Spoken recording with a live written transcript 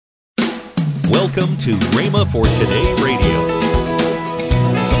Welcome to Rhema for Today Radio.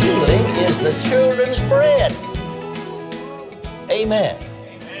 Healing is the children's bread. Amen.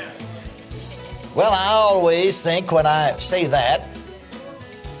 Well, I always think when I say that,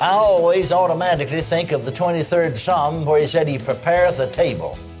 I always automatically think of the 23rd Psalm where he said, He prepareth a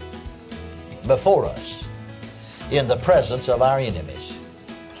table before us in the presence of our enemies.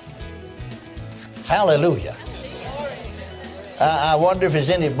 Hallelujah. I wonder if there's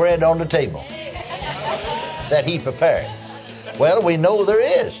any bread on the table that he prepared. Well, we know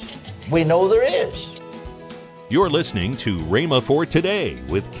there is. We know there is. You're listening to Rhema for Today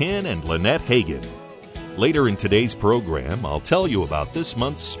with Ken and Lynette Hagin. Later in today's program, I'll tell you about this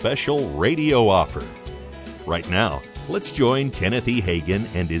month's special radio offer. Right now, let's join Kenneth E. Hagin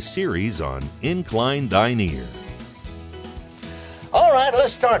and his series on Incline Thine Ear. All right,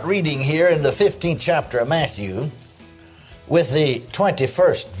 let's start reading here in the 15th chapter of Matthew with the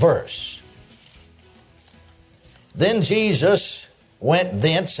 21st verse. Then Jesus went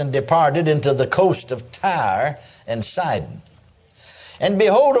thence and departed into the coast of Tyre and Sidon. And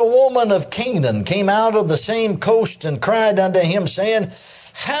behold, a woman of Canaan came out of the same coast and cried unto him, saying,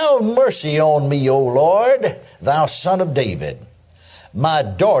 Have mercy on me, O Lord, thou son of David. My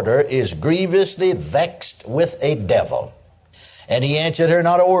daughter is grievously vexed with a devil. And he answered her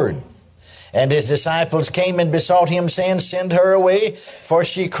not a word. And his disciples came and besought him, saying, Send her away, for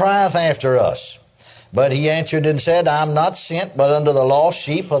she crieth after us. But he answered and said, I am not sent but unto the lost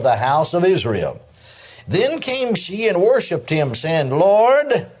sheep of the house of Israel. Then came she and worshipped him, saying,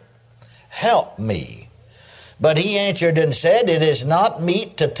 Lord, help me. But he answered and said, It is not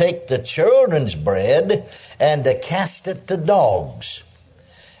meet to take the children's bread and to cast it to dogs.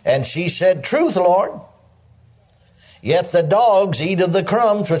 And she said, Truth, Lord. Yet the dogs eat of the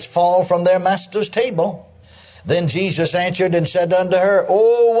crumbs which fall from their master's table. Then Jesus answered and said unto her,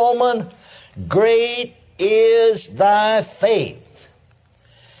 O woman, great is thy faith.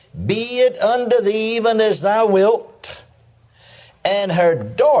 Be it unto thee even as thou wilt. And her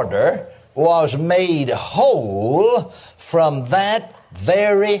daughter was made whole from that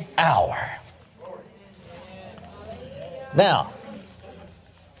very hour. Now,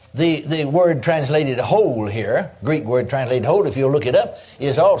 the word translated whole here, Greek word translated whole, if you look it up,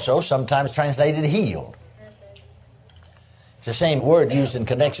 is also sometimes translated healed. It's the same word used in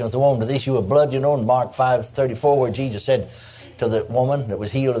connection with the woman with the issue of blood, in Mark 5:34, where Jesus said to the woman that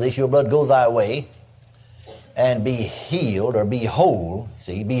was healed of the issue of blood, Go thy way and be healed, or be whole,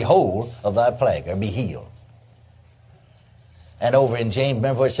 be whole of thy plague, or be healed. And over in James,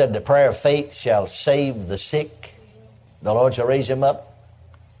 remember where it said, The prayer of faith shall save the sick, the Lord shall raise him up.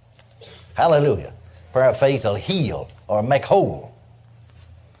 Hallelujah. Prayer of faith will heal or make whole.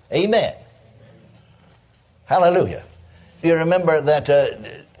 Amen. Hallelujah. You remember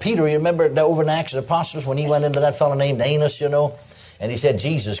that Peter, you remember over in Acts of the Apostles when he went into that fellow named Annas, and he said,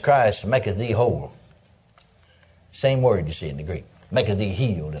 Jesus Christ maketh thee whole. Same word you see in the Greek. Maketh thee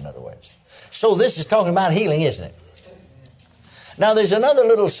healed, in other words. So this is talking about healing, isn't it? Now there's another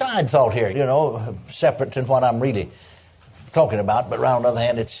little side thought here, separate from what I'm really talking about, but on the other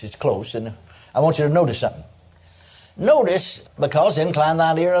hand, it's close, and I want you to notice something. Notice, because incline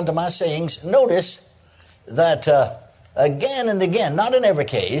thine ear unto my sayings, notice that again and again, not in every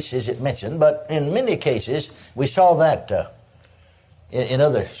case is it mentioned, but in many cases, we saw that in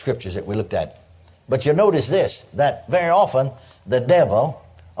other scriptures that we looked at. But you notice this, that very often the devil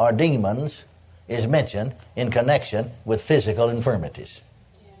or demons is mentioned in connection with physical infirmities.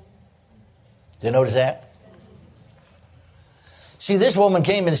 Do you notice that? See, this woman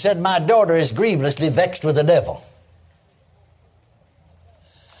came and said, My daughter is grievously vexed with the devil.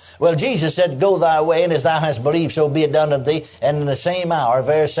 Well, Jesus said, Go thy way, and as thou hast believed, so be it done unto thee. And in the same hour,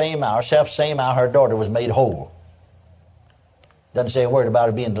 very same hour, self-same hour, her daughter was made whole. Doesn't say a word about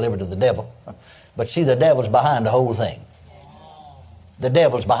her being delivered to the devil. But see, the devil's behind the whole thing. The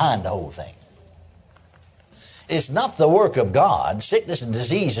devil's behind the whole thing. It's not the work of God. Sickness and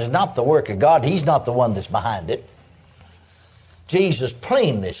disease is not the work of God. He's not the one that's behind it. Jesus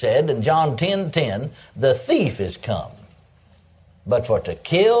plainly said in John 10:10, the thief is come, but for to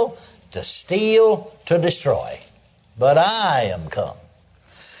kill, to steal, to destroy. But I am come,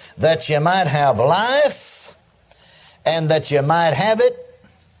 that you might have life, and that you might have it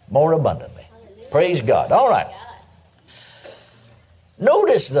more abundantly. Praise God. All right.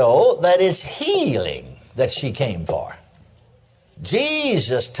 Notice, though, that it's healing that she came for.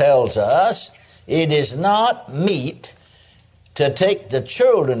 Jesus tells us it is not meet to take the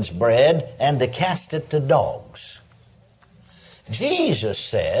children's bread and to cast it to dogs. Jesus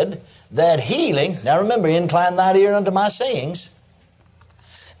said that healing, now remember, incline thine ear unto my sayings,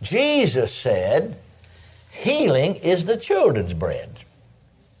 Jesus said, healing is the children's bread.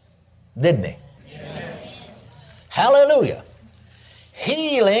 Didn't he? Yes. Hallelujah.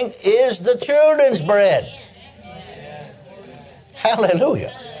 Healing is the children's bread. Yes.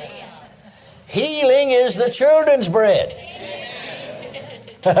 Hallelujah. Healing is the children's bread.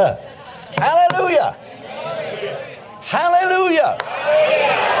 Hallelujah. Hallelujah.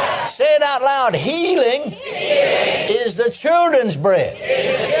 Say it out loud. Healing is the children's bread.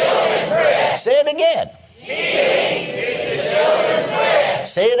 Say it again. Healing is the children's bread.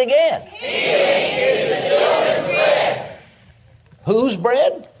 Say it again. Healing is the children's bread. Whose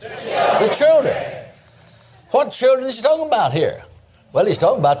bread? The children. What children is he talking about here? Well, he's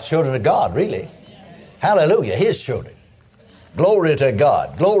talking about the children of God, really. Hallelujah. His children. Glory to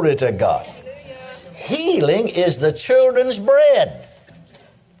God. Glory to God. Healing is the children's bread.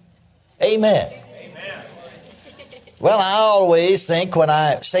 Amen. Well, I always think when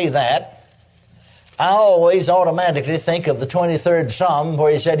I say that, I always automatically think of the 23rd Psalm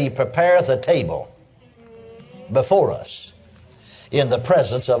where he said, he prepareth a table before us in the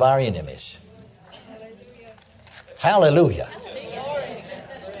presence of our enemies. Hallelujah.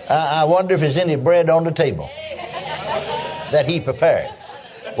 I wonder if there's any bread on the table that he prepared.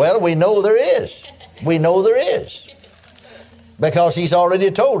 Well, we know there is. We know there is. Because he's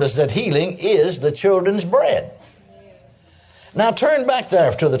already told us that healing is the children's bread. Now turn back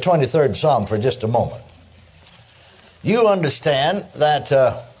there to the 23rd Psalm for just a moment. You understand that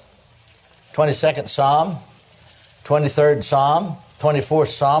 22nd Psalm, 23rd Psalm, 24th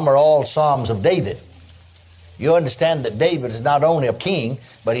Psalm are all Psalms of David. You understand that David is not only a king,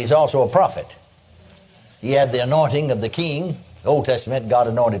 but he's also a prophet. He had the anointing of the king. Old Testament, God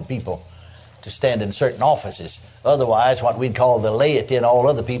anointed people to stand in certain offices. Otherwise, what we'd call the laity and all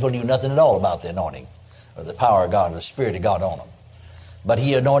other people knew nothing at all about the anointing or the power of God or the Spirit of God on them. But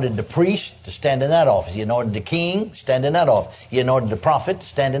he anointed the priest to stand in that office. He anointed the king to stand in that office. He anointed the prophet to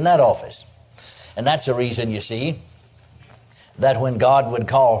stand in that office. And that's the reason, you see, that when God would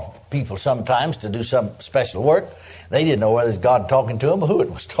call people sometimes to do some special work, they didn't know whether it was God talking to them or who it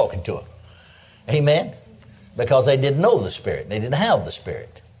was talking to them. Amen? Because they didn't know the Spirit. They didn't have the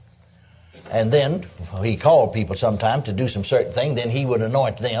Spirit. And then he called people sometime to do some certain thing. Then he would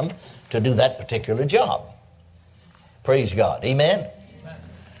anoint them to do that particular job. Praise God. Amen? Amen.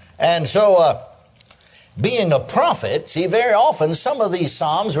 And so, being a prophet, see, very often some of these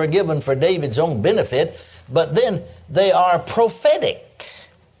psalms were given for David's own benefit, but then they are prophetic.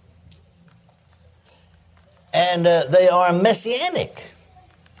 And they are messianic.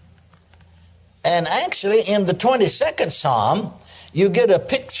 And actually, in the 22nd Psalm, you get a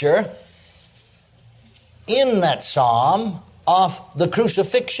picture in that psalm of the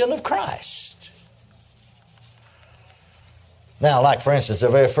crucifixion of Christ. Now, like for instance, the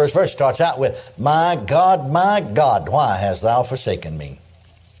very first verse starts out with, my God, why hast thou forsaken me?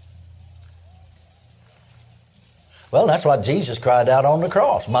 Well, that's what Jesus cried out on the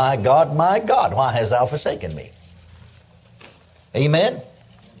cross. My God, why hast thou forsaken me? Amen?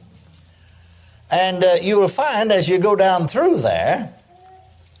 And you will find as you go down through there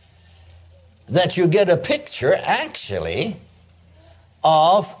that you get a picture, actually,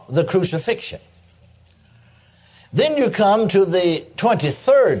 of the crucifixion. Then you come to the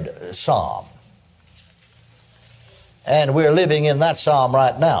 23rd Psalm. And we're living in that Psalm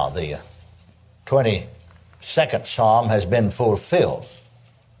right now. The 22nd Psalm has been fulfilled.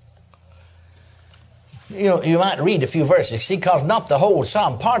 You might read a few verses, see, because not the whole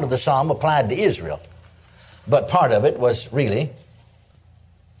Psalm. Part of the Psalm applied to Israel. But part of it was really,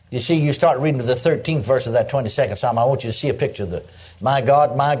 you see, you start reading to the 13th verse of that 22nd Psalm. I want you to see a picture of the, my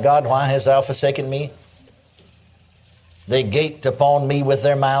God, why hast thou forsaken me? They gaped upon me with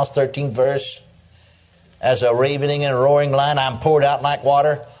their mouths, 13th verse. As a ravening and roaring lion, I am poured out like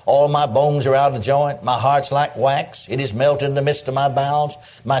water. All my bones are out of joint. My heart's like wax. It is melted in the midst of my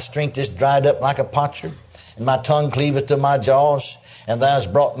bowels. My strength is dried up like a potsherd. And my tongue cleaveth to my jaws. And thou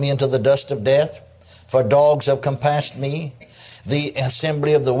hast brought me into the dust of death. For dogs have compassed me. The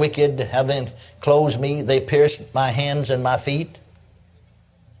assembly of the wicked have enclosed me. They pierced my hands and my feet.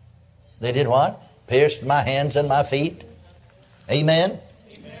 They did what? Pierced my hands and my feet. Amen.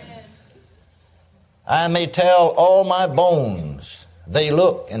 I may tell all my bones. They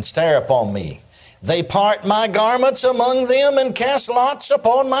look and stare upon me. They part my garments among them and cast lots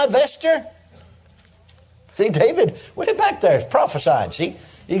upon my vesture. See, David, way back there, is prophesied. See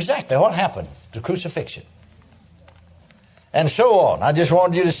exactly what happened to crucifixion. And so on. I just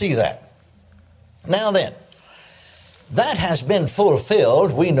wanted you to see that. Now then, that has been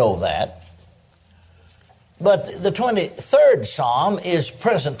fulfilled. We know that. But the 23rd Psalm is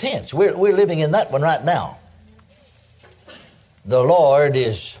present tense. We're living in that one right now. The Lord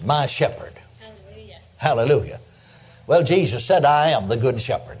is my shepherd. Hallelujah. Hallelujah. Well, Jesus said, I am the good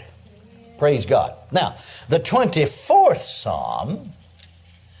shepherd. Praise God. Now, the 24th Psalm,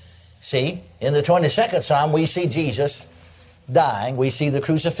 see, in the 22nd Psalm, we see Jesus dying. We see the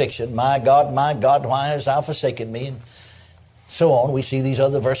crucifixion. My God, why hast thou forsaken me? And so on. We see these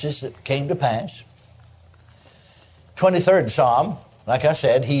other verses that came to pass. 23rd Psalm, like I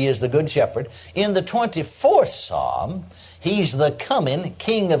said, he is the good shepherd. In the 24th Psalm, he's the coming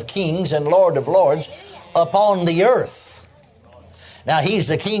King of kings and Lord of lords upon the earth. Now, he's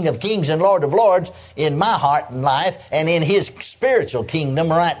the King of kings and Lord of lords in my heart and life and in his spiritual kingdom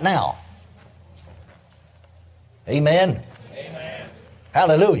right now. Amen? Amen.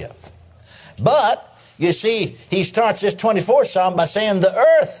 Hallelujah. But, you see, he starts this 24th Psalm by saying the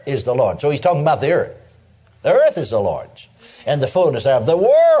earth is the Lord. So he's talking about the earth. The earth is the Lord's, and the fullness thereof, the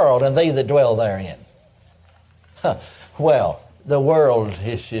world, and they that dwell therein. Well, the world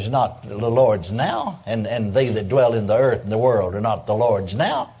is not the Lord's now, and they that dwell in the earth and the world are not the Lord's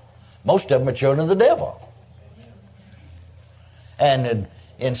now. Most of them are children of the devil. And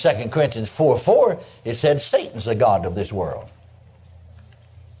in 2 Corinthians 4:4, it said Satan's the god of this world.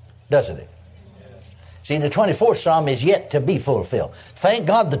 Doesn't it? See, the 24th Psalm is yet to be fulfilled. Thank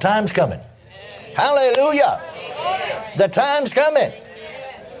God the time's coming. Hallelujah. The time's coming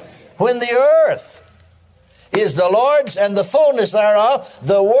when the earth is the Lord's and the fullness thereof,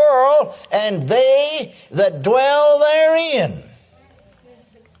 the world and they that dwell therein.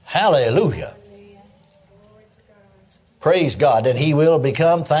 Hallelujah. Praise God. And he will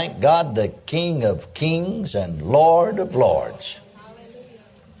become, thank God, the King of kings and Lord of lords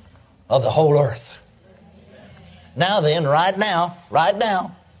of the whole earth. Now then, right now,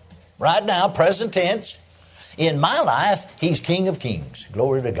 present tense, in my life, he's King of kings,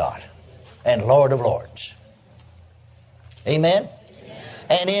 glory to God, and Lord of lords. Amen?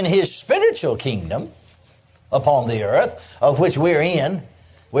 And in his spiritual kingdom upon the earth, of which we're in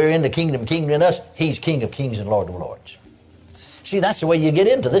the kingdom in us, he's King of kings and Lord of lords. See, that's the way you get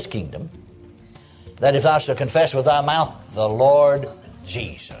into this kingdom, that if thou shalt confess with thy mouth the Lord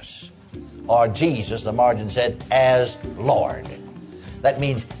Jesus, or Jesus, the margin said, as Lord. That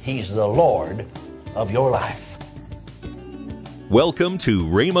means he's the Lord of your life. Welcome to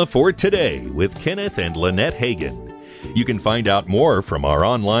Rhema for Today with Kenneth and Lynette Hagin. You can find out more from our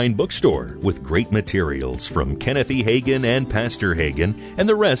online bookstore with great materials from Kenneth E. Hagin and Pastor Hagin and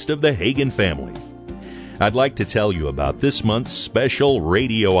the rest of the Hagin family. I'd like to tell you about this month's special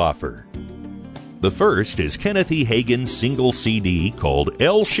radio offer. The first is Kenneth E. Hagin's single CD called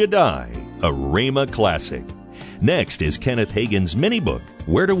El Shaddai, a Rhema classic. Next is Kenneth Hagin's mini-book,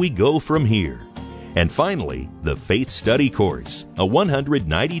 Where Do We Go From Here? And finally, the Faith Study Course, a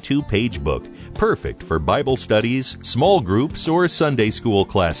 192-page book, perfect for Bible studies, small groups, or Sunday school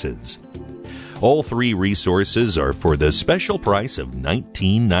classes. All three resources are for the special price of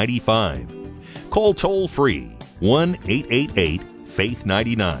 $19.95. Call toll-free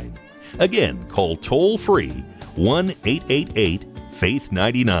 1-888-FAITH-99. Again, call toll-free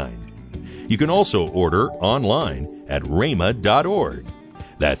 1-888-FAITH-99. You can also order online at rhema.org.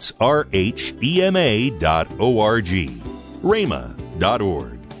 That's RHEMA.org.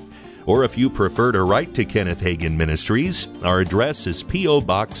 Rhema.org. Or if you prefer to write to Kenneth Hagin Ministries, our address is P.O.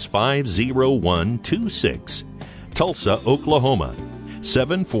 Box 50126, Tulsa, Oklahoma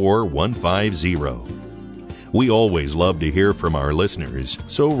 74150. We always love to hear from our listeners,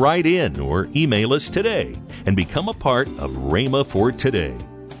 so write in or email us today and become a part of Rhema for Today.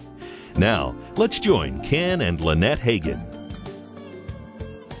 Now, let's join Ken and Lynette Hagin.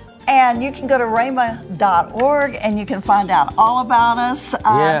 And you can go to rhema.org and you can find out all about us.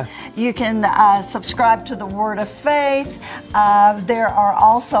 You can subscribe to the Word of Faith. There are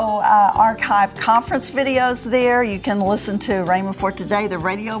also archived conference videos there. You can listen to Rhema for Today, the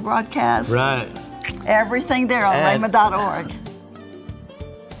radio broadcast. Right. Everything there on rhema.org.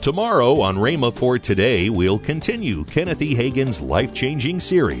 Tomorrow on Rhema for Today, we'll continue Kenneth E. Hagin's life-changing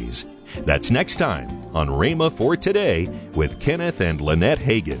series. That's next time on Rhema for Today with Kenneth and Lynette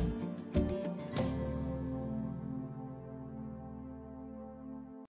Hagin.